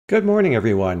Good morning,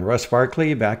 everyone. Russ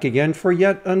Barkley back again for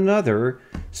yet another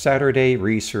Saturday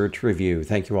Research Review.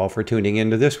 Thank you all for tuning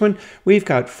into this one. We've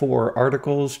got 4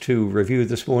 articles to review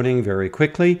this morning very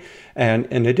quickly. And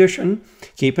in addition,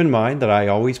 keep in mind that I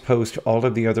always post all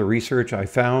of the other research I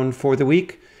found for the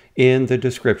week in the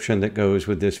description that goes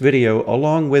with this video,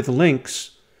 along with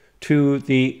links to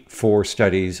the 4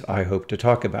 studies I hope to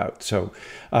talk about. So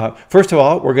first of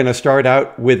all, we're going to start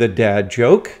out with a dad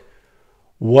joke.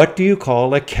 What do you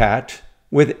call a cat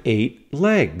with 8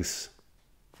 legs?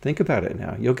 Think about it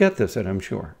now. You'll get this, and I'm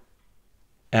sure.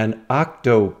 An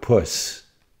octopus.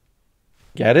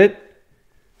 Get it?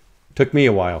 Took me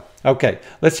a while. Okay,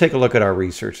 let's take a look at our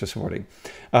research this morning.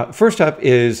 First up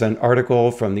is an article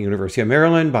from the University of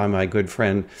Maryland by my good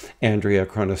friend Andrea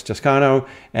Cronus-Toscano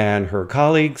and her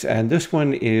colleagues, and this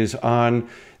one is on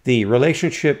the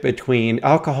relationship between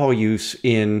alcohol use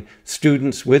in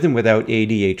students with and without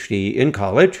ADHD in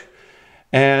college,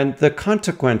 and the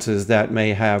consequences that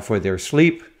may have for their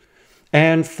sleep,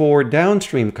 and for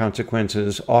downstream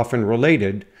consequences often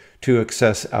related to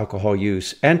excess alcohol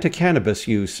use and to cannabis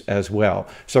use as well.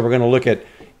 So we're going to look at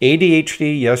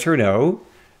ADHD, yes or no,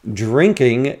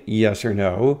 drinking, yes or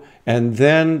no, and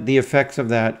then the effects of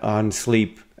that on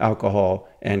sleep, alcohol,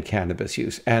 and cannabis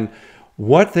use. And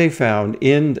what they found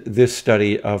in this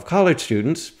study of college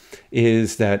students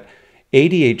is that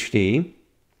ADHD,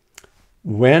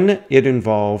 when it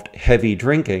involved heavy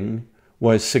drinking,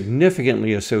 was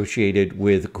significantly associated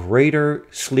with greater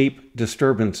sleep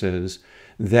disturbances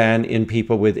than in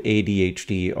people with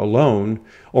ADHD alone,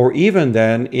 or even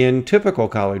than in typical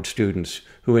college students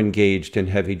who engaged in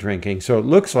heavy drinking. So it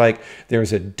looks like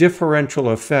there's a differential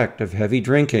effect of heavy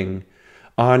drinking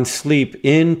on sleep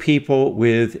in people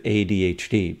with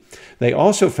ADHD. They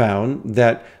also found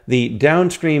that the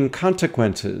downstream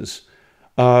consequences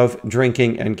of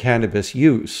drinking and cannabis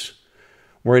use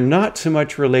were not so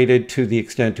much related to the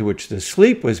extent to which the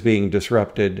sleep was being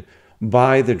disrupted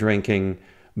by the drinking,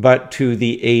 but to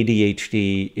the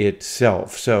ADHD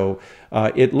itself. So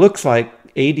it looks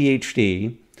like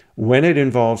ADHD, when it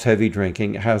involves heavy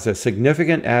drinking, has a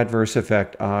significant adverse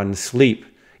effect on sleep,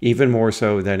 even more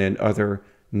so than in other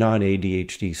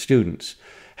non-ADHD students.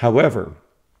 However,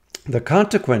 the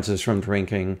consequences from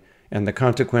drinking and the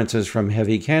consequences from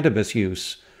heavy cannabis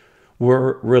use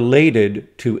were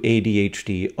related to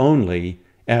ADHD only,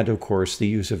 and of course the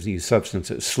use of these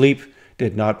substances. Sleep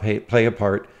did not play a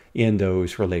part in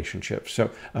those relationships. So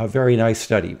a very nice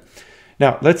study.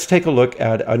 Now let's take a look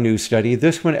at a new study,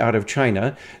 this one out of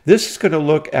China. This is going to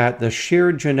look at the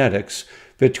shared genetics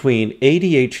between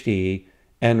ADHD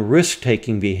and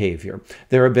risk-taking behavior.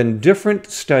 There have been different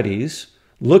studies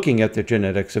looking at the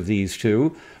genetics of these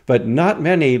two, but not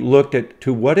many looked at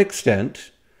to what extent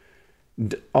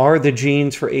are the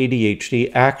genes for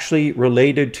ADHD actually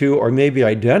related to or maybe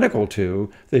identical to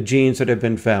the genes that have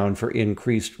been found for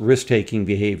increased risk-taking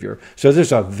behavior. So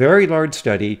there's a very large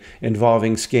study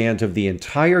involving scans of the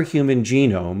entire human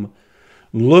genome,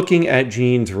 looking at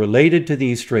genes related to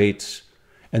these traits,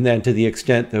 and then to the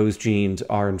extent those genes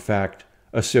are in fact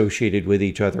associated with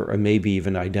each other or maybe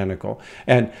even identical.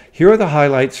 And here are the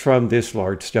highlights from this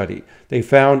large study. They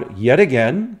found yet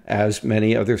again, as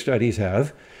many other studies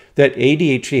have, that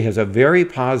ADHD has a very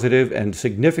positive and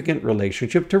significant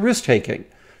relationship to risk-taking.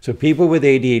 So people with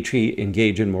ADHD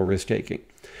engage in more risk-taking.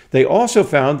 They also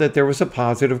found that there was a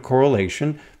positive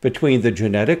correlation between the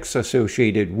genetics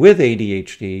associated with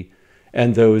ADHD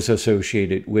and those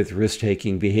associated with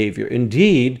risk-taking behavior.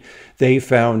 Indeed, they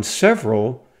found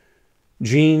several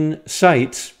gene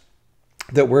sites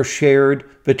that were shared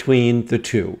between the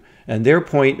two. And their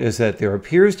point is that there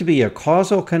appears to be a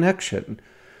causal connection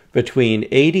between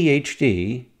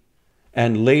ADHD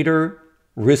and later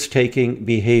risk-taking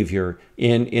behavior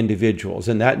in individuals.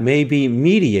 And that may be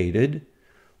mediated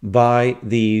by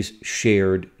these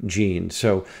shared genes.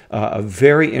 So a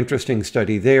very interesting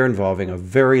study there involving a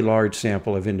very large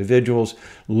sample of individuals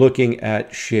looking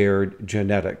at shared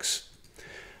genetics.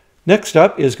 Next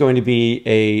up is going to be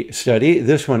a study,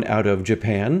 this one out of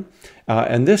Japan,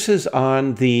 and this is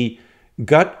on the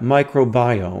gut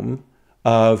microbiome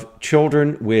of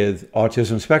children with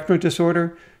autism spectrum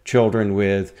disorder, children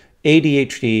with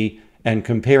ADHD, and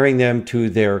comparing them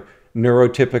to their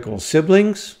neurotypical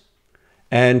siblings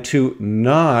and to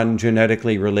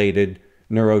non-genetically related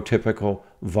neurotypical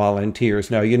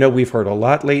volunteers. Now, you know, we've heard a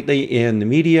lot lately in the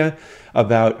media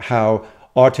about how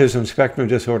autism spectrum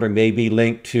disorder may be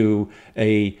linked to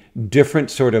a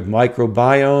different sort of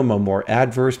microbiome, a more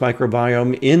adverse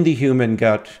microbiome in the human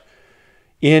gut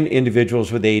in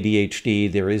individuals with ADHD.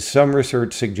 There is some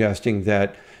research suggesting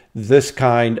that this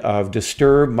kind of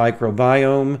disturbed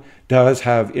microbiome does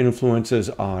have influences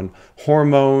on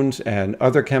hormones and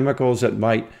other chemicals that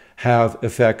might have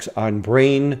effects on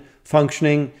brain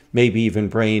functioning, maybe even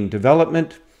brain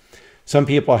development. Some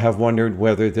people have wondered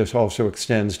whether this also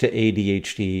extends to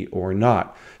ADHD or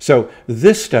not. So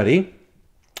this study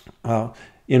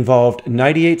involved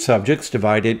 98 subjects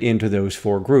divided into those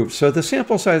 4 groups. So the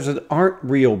sample sizes aren't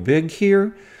real big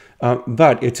here,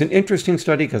 but it's an interesting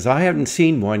study because I haven't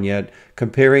seen one yet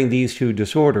comparing these 2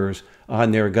 disorders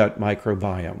on their gut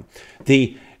microbiome.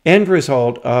 The end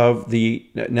result of the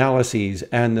analyses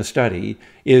and the study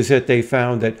is that they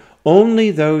found that only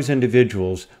those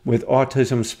individuals with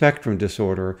autism spectrum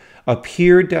disorder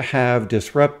appeared to have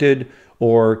disrupted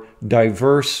or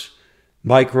diverse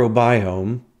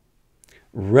microbiome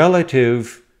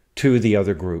relative to the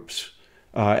other groups.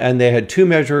 And they had 2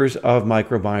 measures of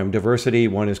microbiome diversity.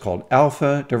 One is called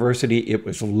alpha diversity. It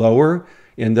was lower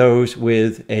in those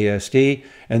with ASD.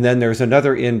 And then there's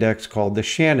another index called the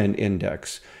Shannon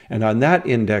index. And on that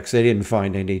index, they didn't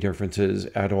find any differences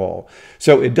at all.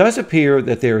 So it does appear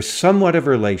that there's somewhat of a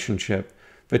relationship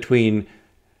between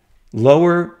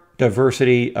lower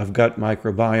diversity of gut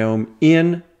microbiome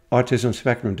in autism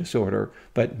spectrum disorder,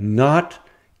 but not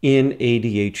in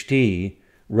ADHD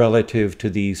relative to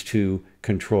these 2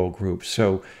 control groups.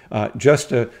 So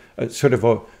just a sort of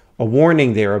a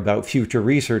warning there about future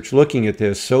research looking at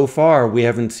this. So far, we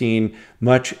haven't seen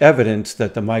much evidence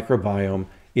that the microbiome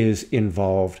is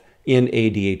involved in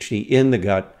ADHD in the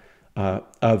gut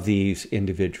of these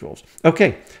individuals.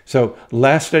 Okay, so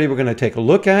last study we're going to take a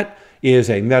look at is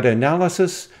a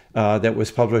meta-analysis that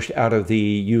was published out of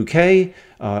the UK,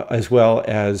 as well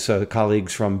as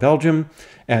colleagues from Belgium.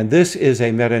 And this is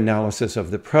a meta-analysis of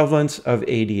the prevalence of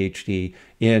ADHD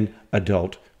in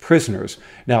adult prisoners.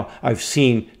 Now, I've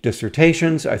seen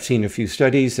dissertations, I've seen a few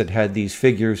studies that had these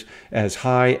figures as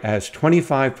high as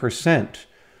 25%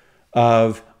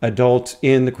 of adults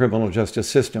in the criminal justice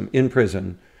system in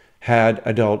prison had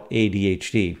adult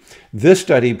ADHD. This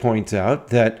study points out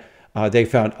that they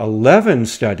found 11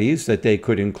 studies that they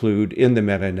could include in the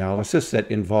meta-analysis that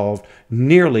involved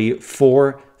nearly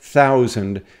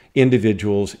 4,000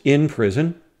 individuals in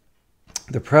prison.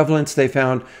 The prevalence they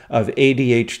found of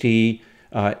ADHD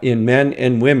in men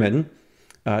and women,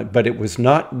 but it was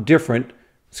not different,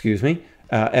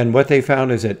 and what they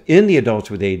found is that in the adults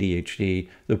with ADHD,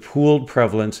 the pooled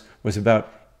prevalence was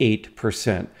about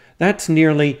 8%. That's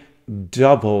nearly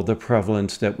double the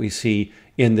prevalence that we see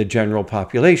in the general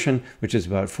population, which is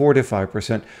about 4 to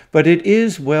 5%, but it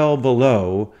is well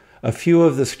below a few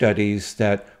of the studies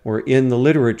that were in the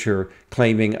literature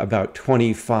claiming about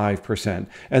 25%.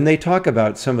 And they talk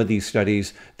about some of these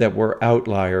studies that were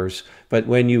outliers, but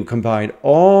when you combine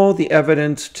all the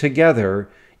evidence together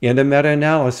in a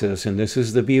meta-analysis, and this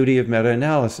is the beauty of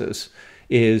meta-analysis,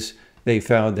 is they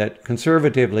found that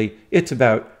conservatively it's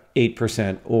about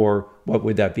 8%, or what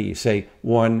would that be? Say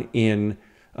 1 in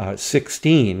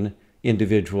 16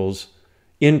 individuals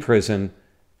in prison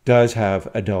does have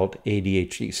adult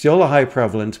ADHD. Still a high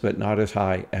prevalence, but not as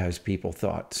high as people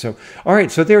thought. So, all right,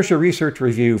 so there's your research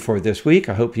review for this week.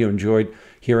 I hope you enjoyed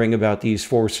hearing about these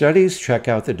 4 studies. Check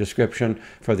out the description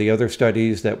for the other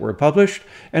studies that were published.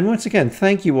 And once again,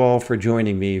 thank you all for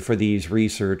joining me for these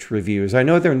research reviews. I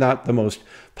know they're not the most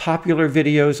popular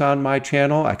videos on my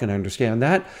channel. I can understand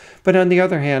that. But on the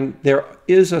other hand, there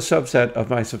is a subset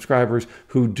of my subscribers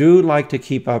who do like to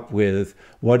keep up with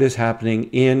what is happening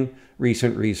in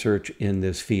recent research in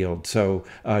this field. So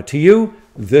to you,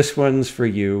 this one's for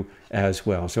you as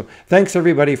well. So thanks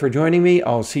everybody for joining me.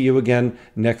 I'll see you again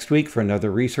next week for another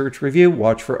research review.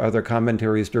 Watch for other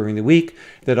commentaries during the week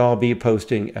that I'll be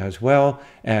posting as well.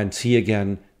 And see you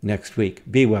again next week.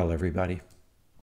 Be well, everybody.